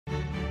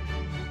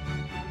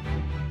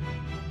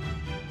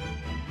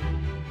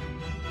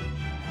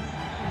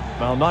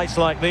Well, nights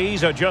like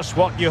these are just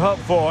what you hope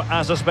for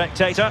as a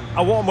spectator.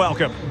 A warm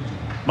welcome.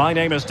 My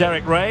name is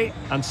Derek Ray,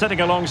 and sitting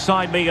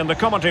alongside me in the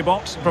commentary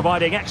box,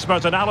 providing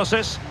expert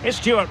analysis, is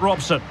Stuart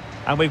Robson.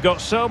 And we've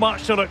got so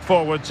much to look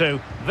forward to.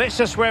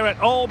 This is where it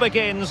all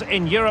begins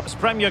in Europe's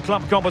Premier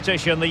Club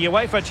competition, the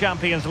UEFA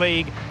Champions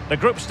League, the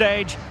group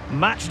stage,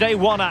 match day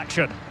 1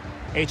 action.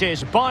 It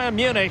is Bayern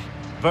Munich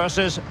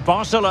versus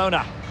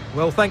Barcelona.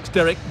 Well, thanks,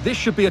 Derek. This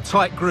should be a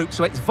tight group,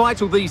 so it's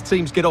vital these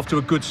teams get off to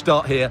a good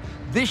start here.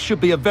 This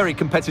should be a very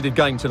competitive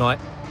game tonight.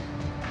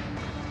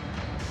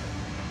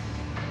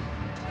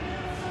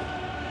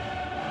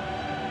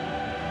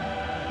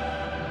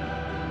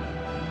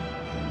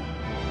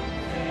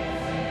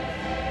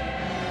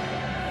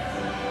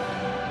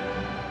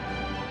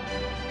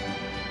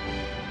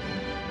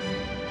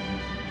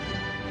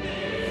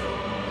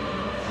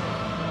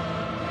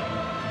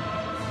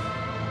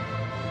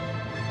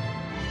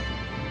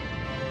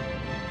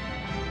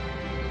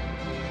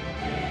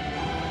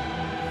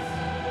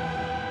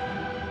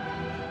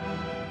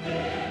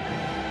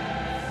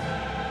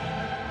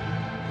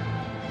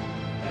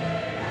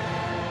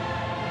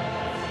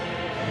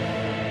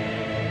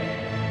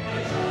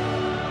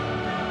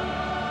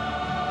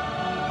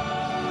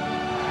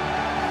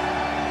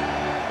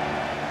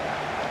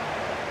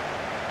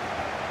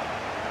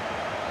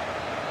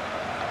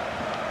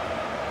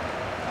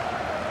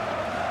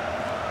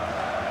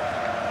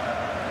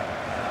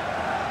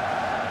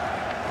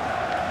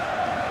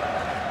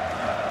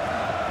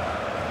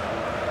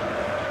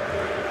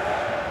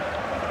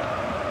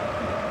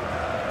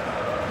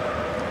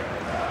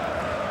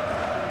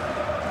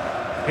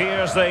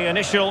 Here's the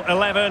initial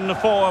 11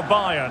 for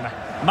Bayern.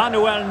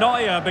 Manuel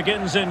Neuer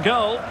begins in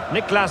goal.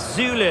 Niklas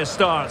Süle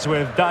starts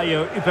with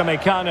Dayo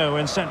Upamecano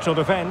in central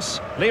defence.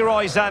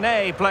 Leroy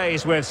Sané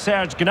plays with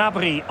Serge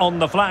Gnabry on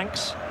the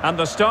flanks. And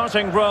the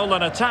starting role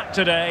in attack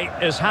today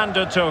is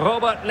handed to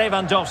Robert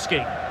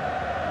Lewandowski.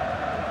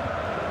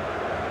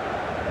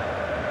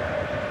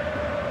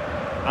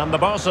 And the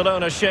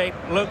Barcelona shape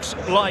looks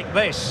like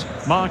this.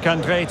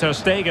 Marc-Andre ter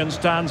Stegen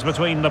stands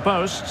between the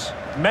posts.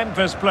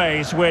 Memphis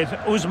plays with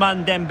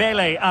Ousmane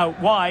Dembele out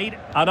wide.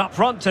 And up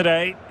front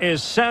today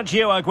is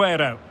Sergio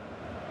Aguero.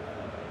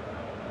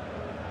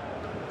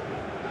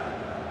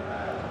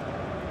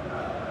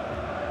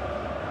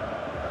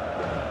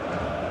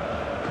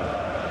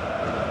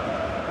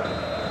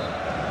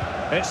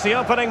 It's the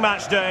opening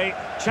match day.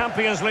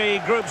 Champions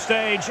League group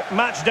stage,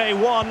 match day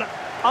 1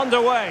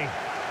 underway.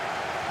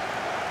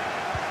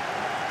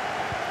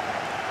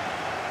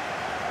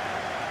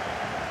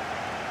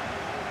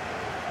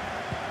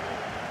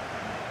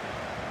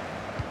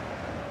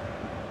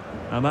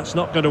 And that's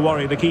not going to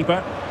worry the keeper.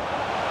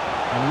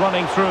 And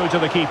running through to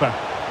the keeper.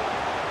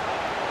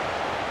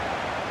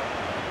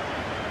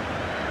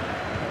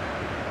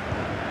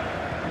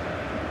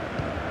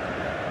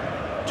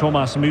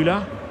 Thomas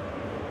Müller.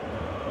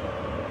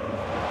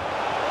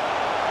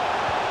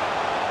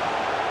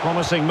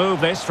 Promising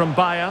move this from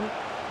Bayern.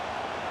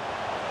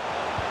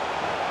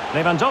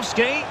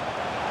 Lewandowski.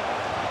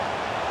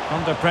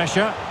 Under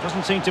pressure.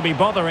 Doesn't seem to be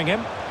bothering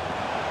him.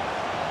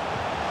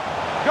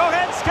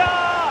 Goretzka!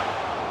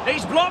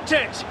 He's blocked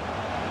it.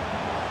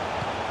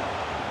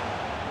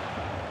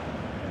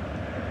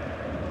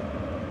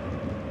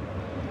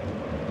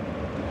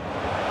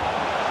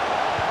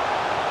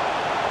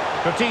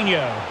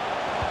 Coutinho.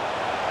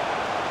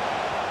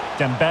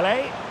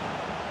 Dembele.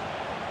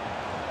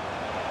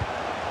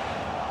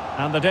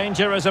 And the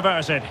danger is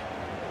averted.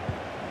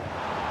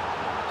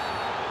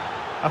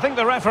 I think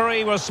the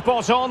referee was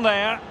spot on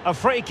there. A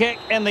free kick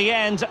in the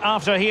end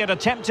after he had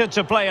attempted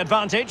to play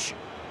advantage.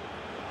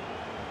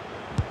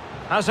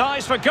 Has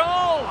eyes for goal!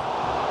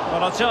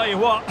 Well, I'll tell you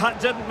what, that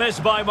didn't miss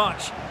by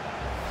much.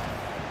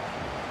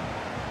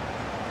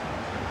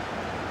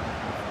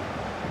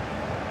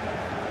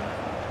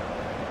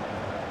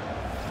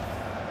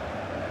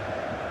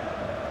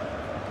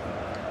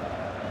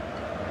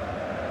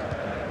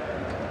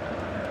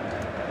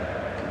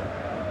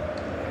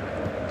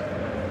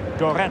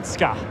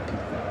 Goretzka.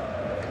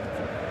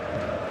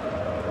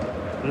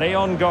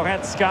 Leon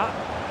Goretzka.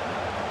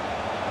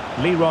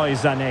 Leroy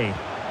Sané.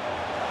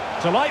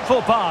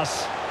 Delightful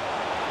pass.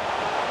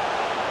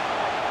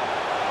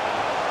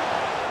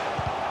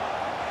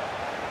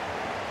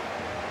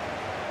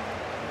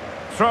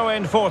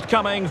 Throw-in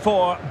forthcoming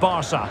for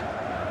Barca.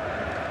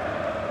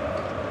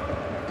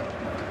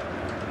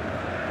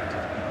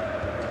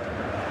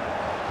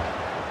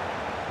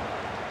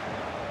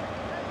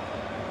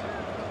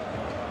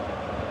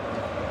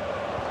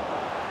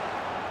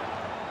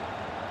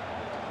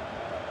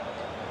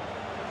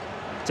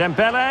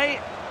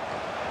 Dembele.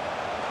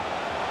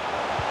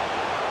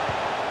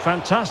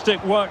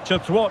 Fantastic work to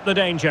thwart the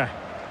danger.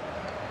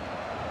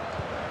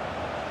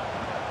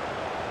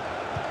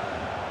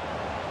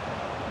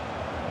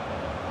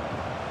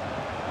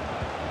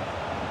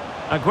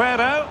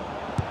 Aguero.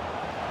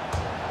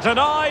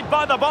 Denied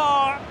by the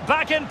bar.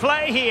 Back in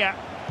play here.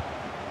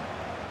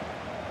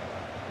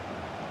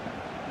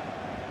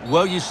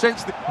 Well, you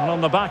sense the... And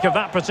on the back of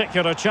that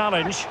particular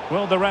challenge,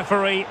 will the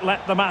referee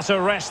let the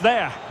matter rest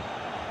there?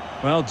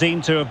 Well,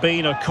 deemed to have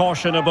been a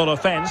cautionable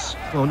offence.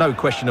 Well, no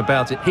question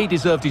about it. He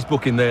deserved his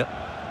booking there.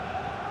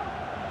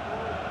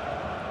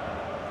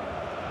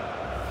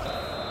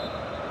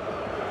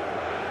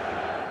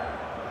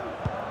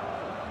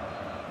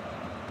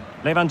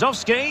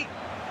 Lewandowski.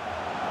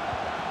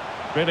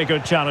 Really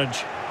good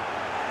challenge.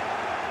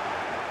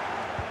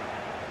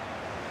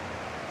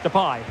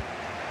 Depay.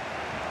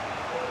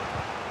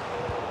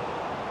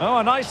 Oh,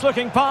 a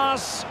nice-looking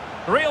pass.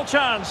 Real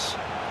chance.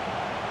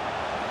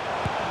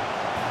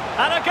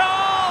 And a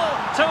goal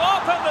to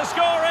open the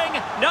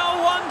scoring.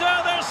 No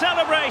wonder they're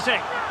celebrating.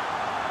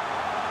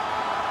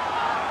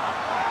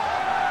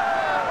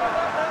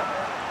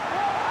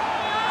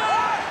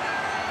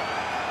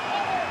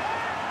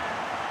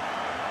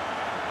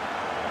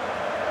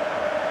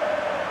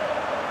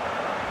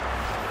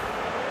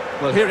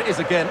 Well, here it is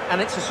again, and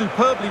it's a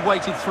superbly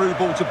weighted through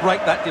ball to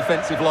break that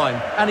defensive line.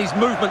 And his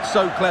movement's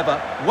so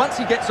clever. Once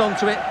he gets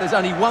onto it, there's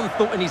only one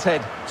thought in his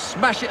head.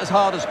 Smash it as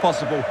hard as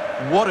possible.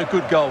 What a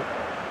good goal.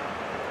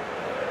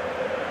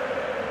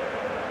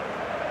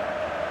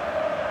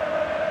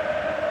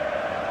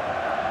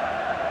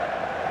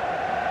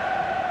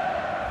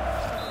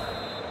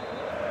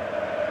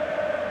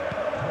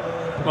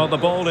 Well, the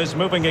ball is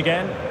moving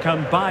again.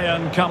 Can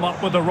Bayern come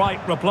up with the right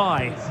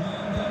reply?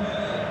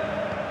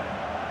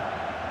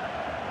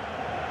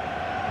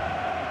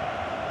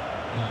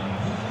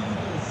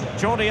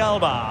 Jordi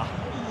Alba.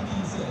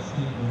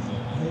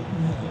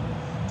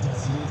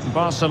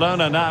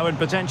 Barcelona now in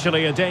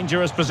potentially a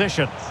dangerous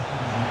position.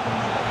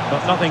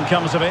 But nothing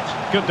comes of it.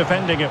 Good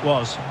defending it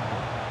was.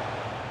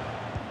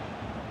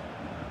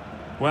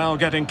 Well,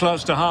 getting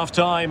close to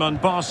half-time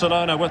and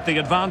Barcelona with the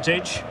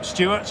advantage.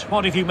 Stuart,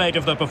 what have you made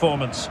of the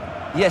performance?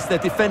 Yes, they're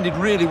defended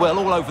really well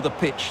all over the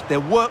pitch. Their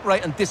work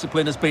rate and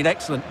discipline has been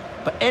excellent.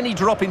 But any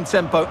drop in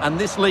tempo and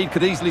this lead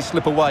could easily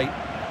slip away.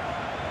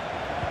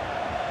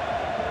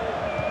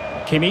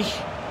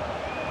 Kimmich.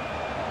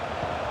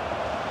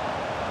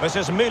 This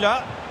is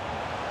Müller.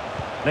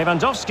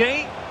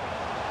 Lewandowski.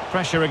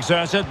 Pressure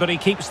exerted, but he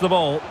keeps the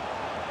ball.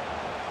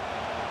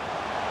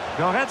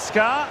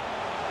 Goretzka.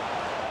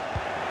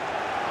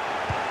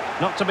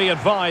 Not to be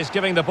advised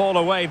giving the ball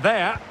away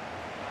there.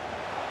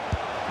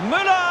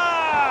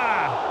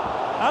 Müller!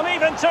 And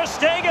even Ter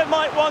Stegen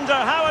might wonder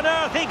how on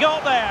earth he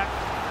got there.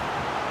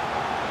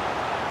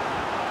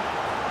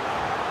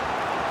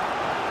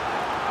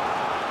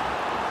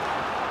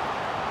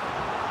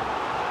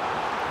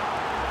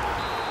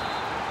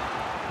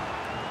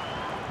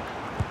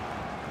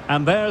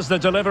 And there's the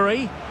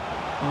delivery.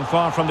 And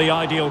far from the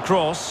ideal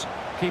cross.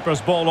 Keeper's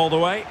ball all the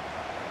way.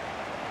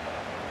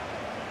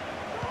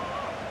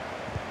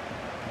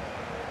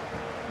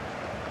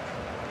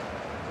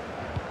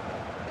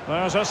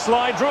 There's a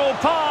slide rule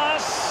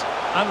pass.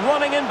 And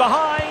running in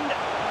behind.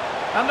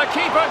 And the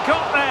keeper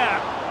got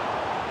there.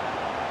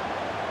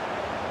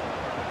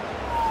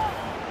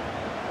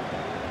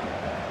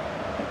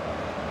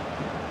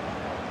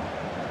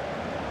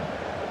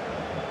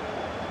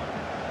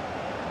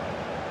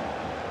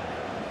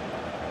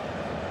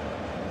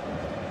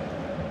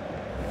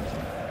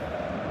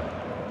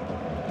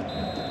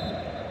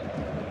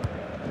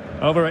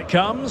 Over it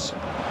comes.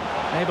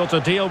 Able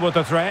to deal with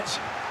the threat.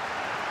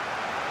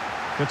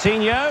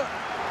 Coutinho.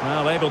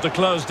 Well, able to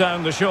close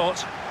down the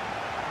shot.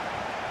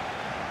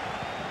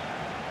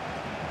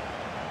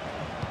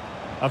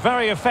 A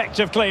very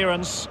effective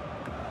clearance.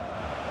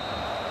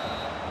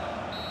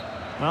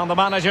 Well, the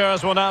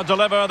managers will now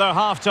deliver their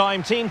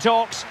half-time team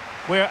talks.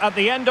 We're at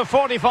the end of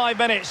 45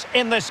 minutes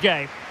in this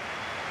game.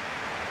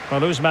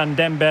 Well, Ousmane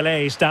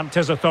Dembélé stamped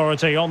his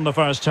authority on the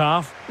first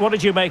half. What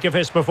did you make of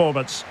his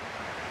performance?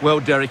 Well,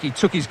 Derek, he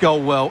took his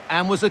goal well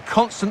and was a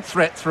constant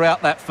threat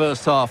throughout that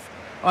first half.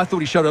 I thought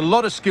he showed a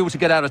lot of skill to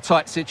get out of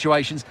tight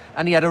situations,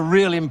 and he had a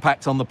real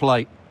impact on the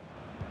plate.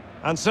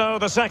 And so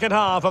the second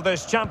half of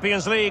this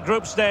Champions League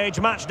group stage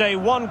matchday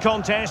 1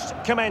 contest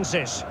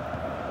commences.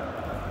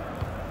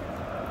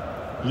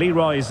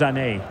 Leroy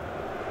Sané.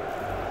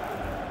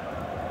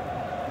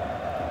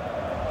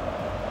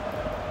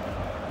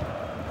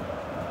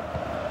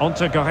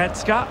 Onto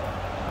Goretzka.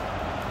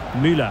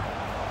 Müller.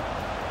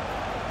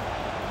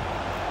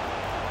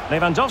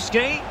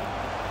 Lewandowski.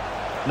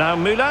 Now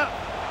Müller.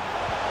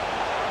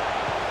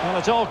 Well,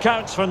 it all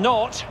counts for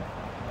naught.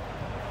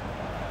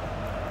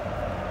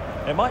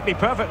 It might be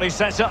perfectly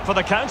set up for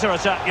the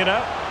counter-attack, you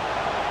know.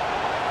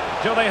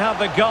 Do they have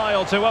the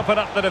guile to open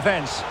up the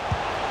defence?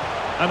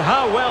 And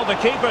how well the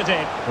keeper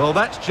did. Well,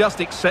 that's just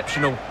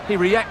exceptional. He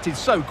reacted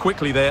so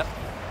quickly there.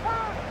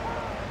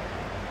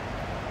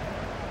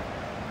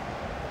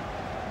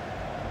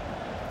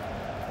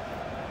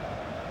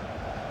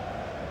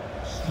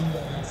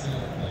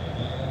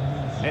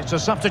 It's a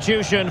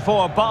substitution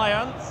for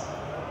Bayern.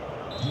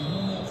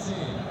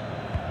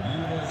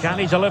 Can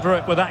he deliver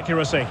it with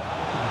accuracy?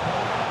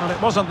 Well,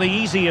 it wasn't the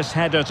easiest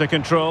header to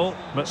control,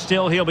 but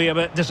still he'll be a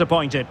bit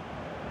disappointed.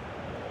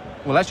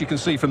 Well, as you can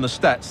see from the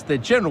stats, their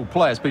general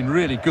play has been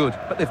really good,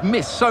 but they've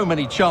missed so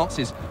many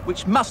chances,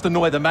 which must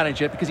annoy the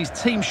manager because his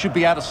team should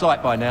be out of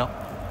sight by now.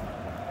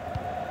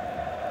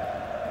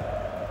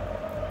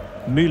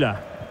 Müller.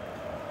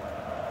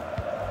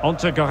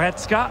 Onto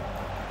Goretzka.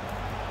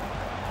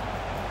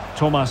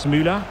 Thomas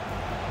Müller.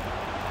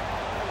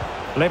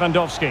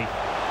 Lewandowski.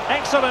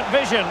 Excellent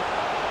vision.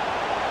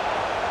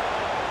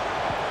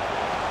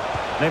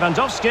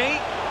 Lewandowski.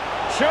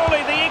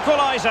 Surely the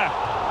equaliser.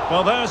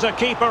 Well, there's a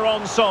keeper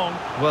on song.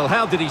 Well,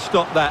 how did he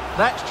stop that?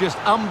 That's just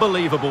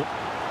unbelievable.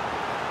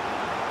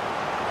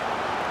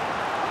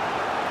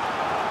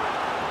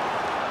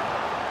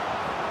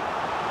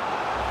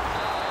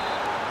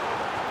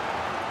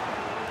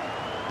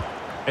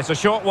 It's a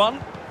short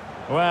one.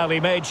 Well, he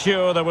made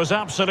sure there was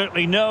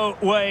absolutely no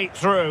way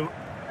through.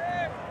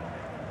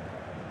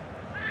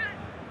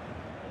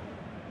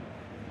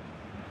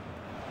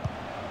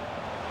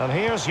 And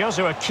here's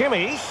Joshua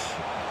Kimmich.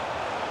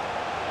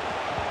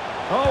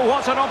 Oh,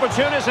 what an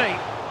opportunity.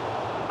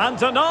 And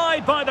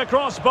denied by the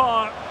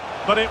crossbar.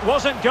 But it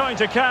wasn't going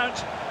to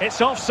count.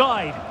 It's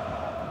offside.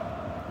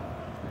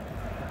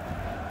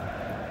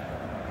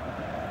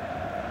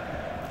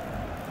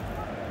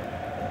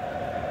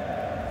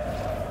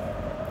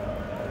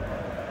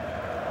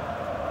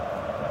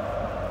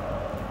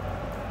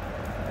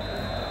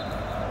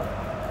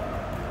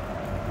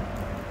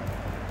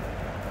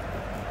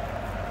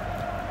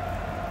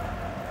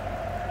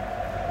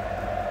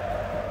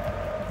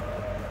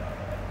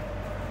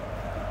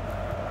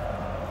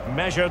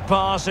 Measured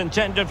pass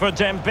intended for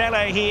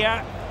Dembele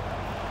here.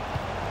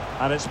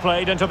 And it's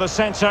played into the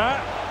centre.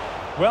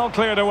 Well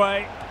cleared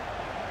away.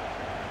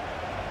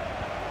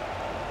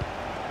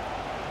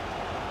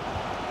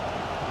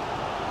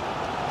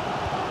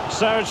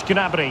 Serge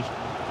Gnabry.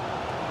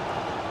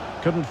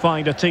 Couldn't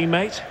find a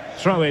teammate.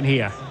 Throw in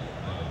here.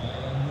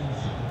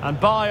 And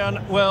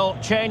Bayern will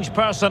change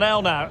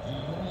personnel now.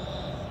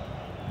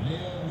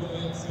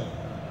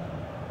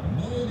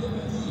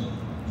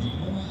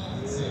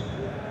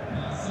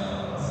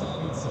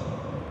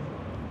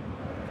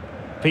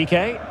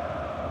 Piqué.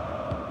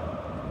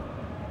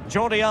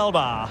 Jordi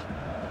Alba.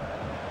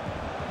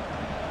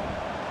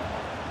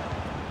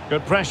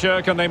 Good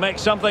pressure. Can they make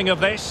something of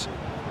this?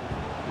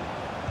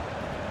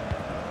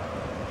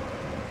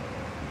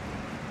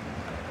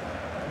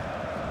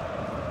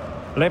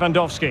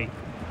 Lewandowski.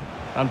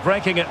 And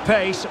breaking at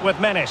pace with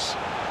menace.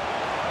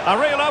 A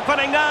real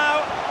opening now.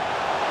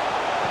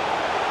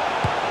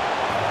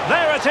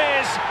 There it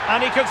is.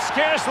 And he could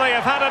scarcely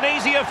have had an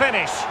easier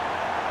finish.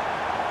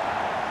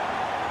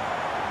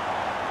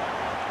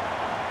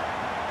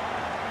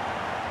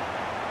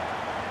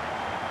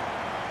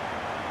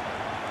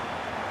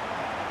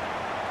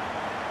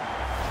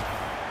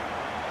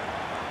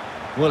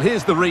 Well,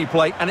 here's the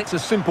replay, and it's a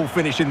simple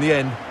finish in the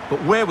end.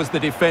 But where was the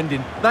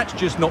defending? That's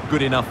just not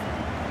good enough.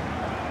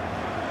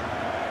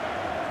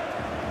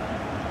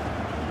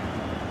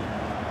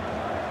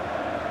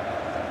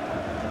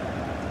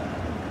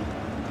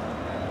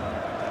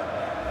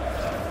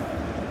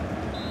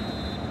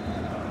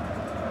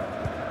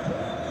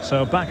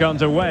 So back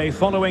underway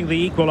following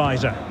the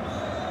equaliser.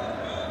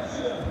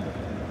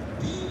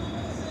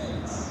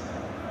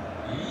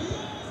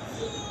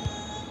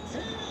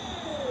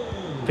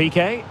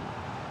 Piqué.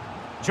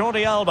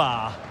 Jordi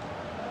Alba.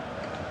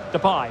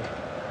 Depay.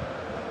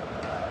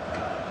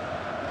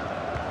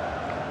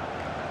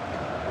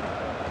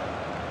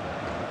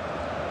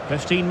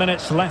 "15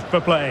 minutes left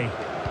for play.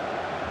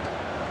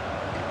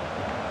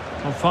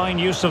 And fine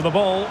use of the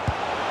ball.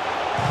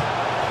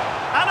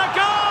 And a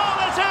goal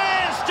it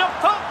is to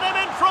put them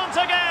in front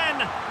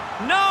again.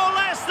 No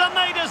less than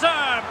they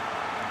deserve.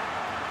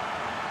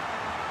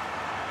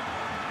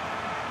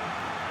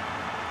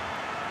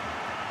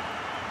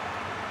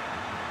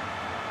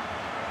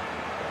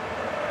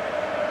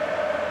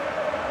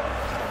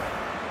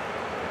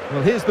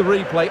 Well, here's the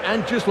replay,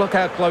 and just look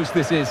how close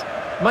this is.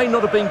 May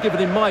not have been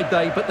given in my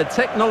day, but the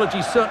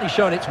technology's certainly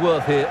shown its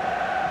worth here.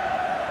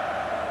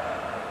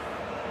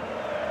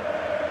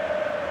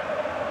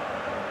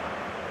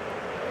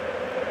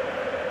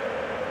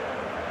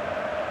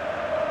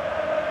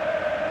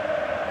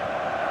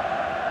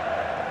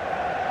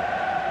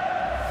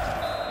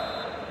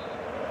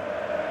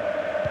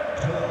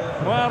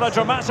 Well, a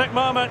dramatic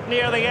moment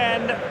near the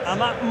end,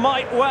 and that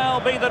might well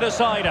be the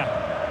decider.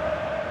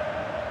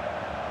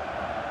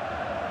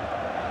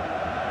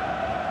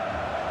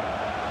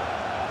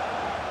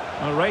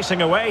 Well,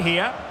 racing away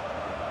here.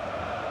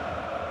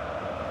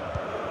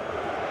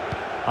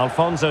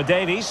 Alphonso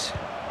Davies.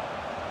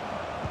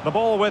 The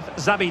ball with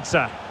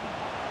Zabitzer.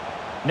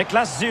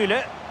 Niklas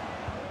Süle.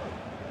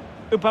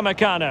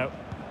 Upamecano.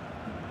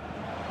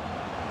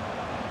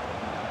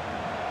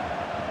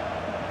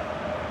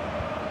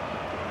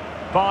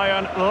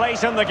 Bayern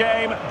late in the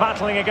game,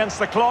 battling against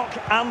the clock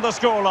and the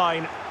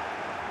scoreline.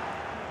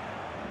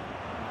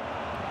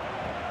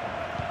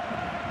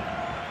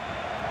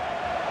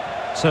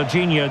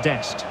 Serginho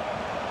Dest.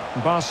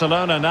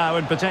 Barcelona now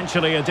in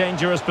potentially a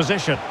dangerous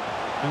position.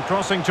 And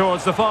crossing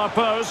towards the far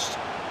post.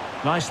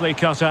 Nicely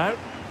cut out.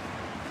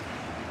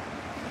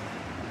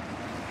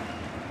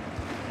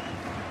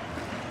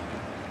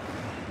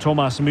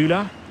 Thomas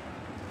Müller.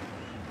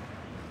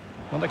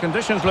 Well, the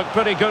conditions look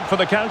pretty good for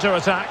the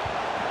counter-attack.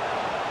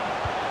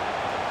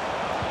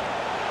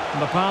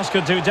 The pass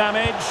could do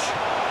damage.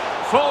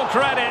 Full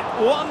credit,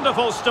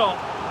 wonderful stop.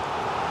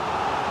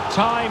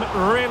 Time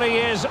really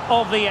is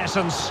of the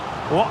essence.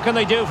 What can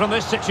they do from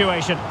this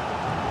situation?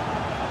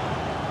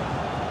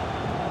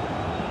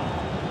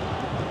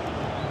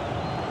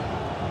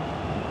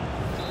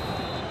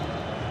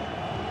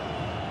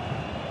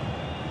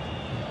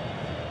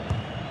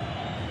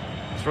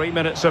 Three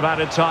minutes of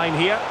added time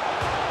here.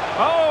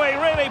 Oh, he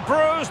really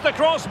bruised the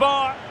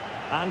crossbar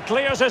and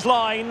clears his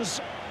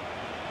lines.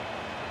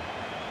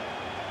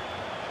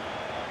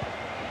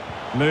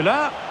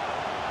 Müller.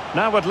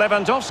 Now with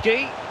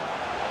Lewandowski.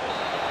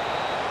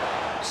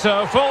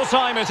 So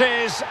full-time it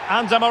is,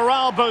 and a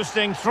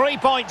morale-boosting 3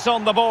 points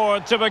on the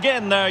board to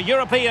begin their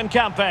European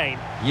campaign.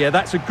 Yeah,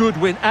 that's a good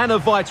win and a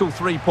vital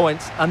 3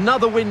 points.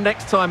 Another win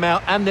next time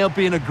out, and they'll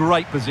be in a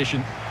great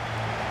position.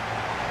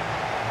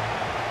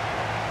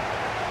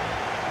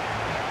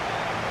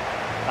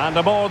 And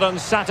a more than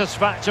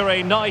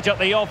satisfactory night at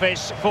the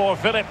office for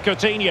Philippe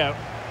Coutinho.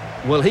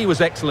 Well, he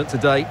was excellent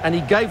today, and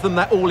he gave them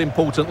that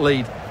all-important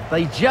lead.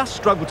 They just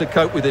struggled to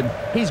cope with him.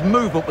 His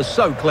movement was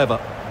so clever.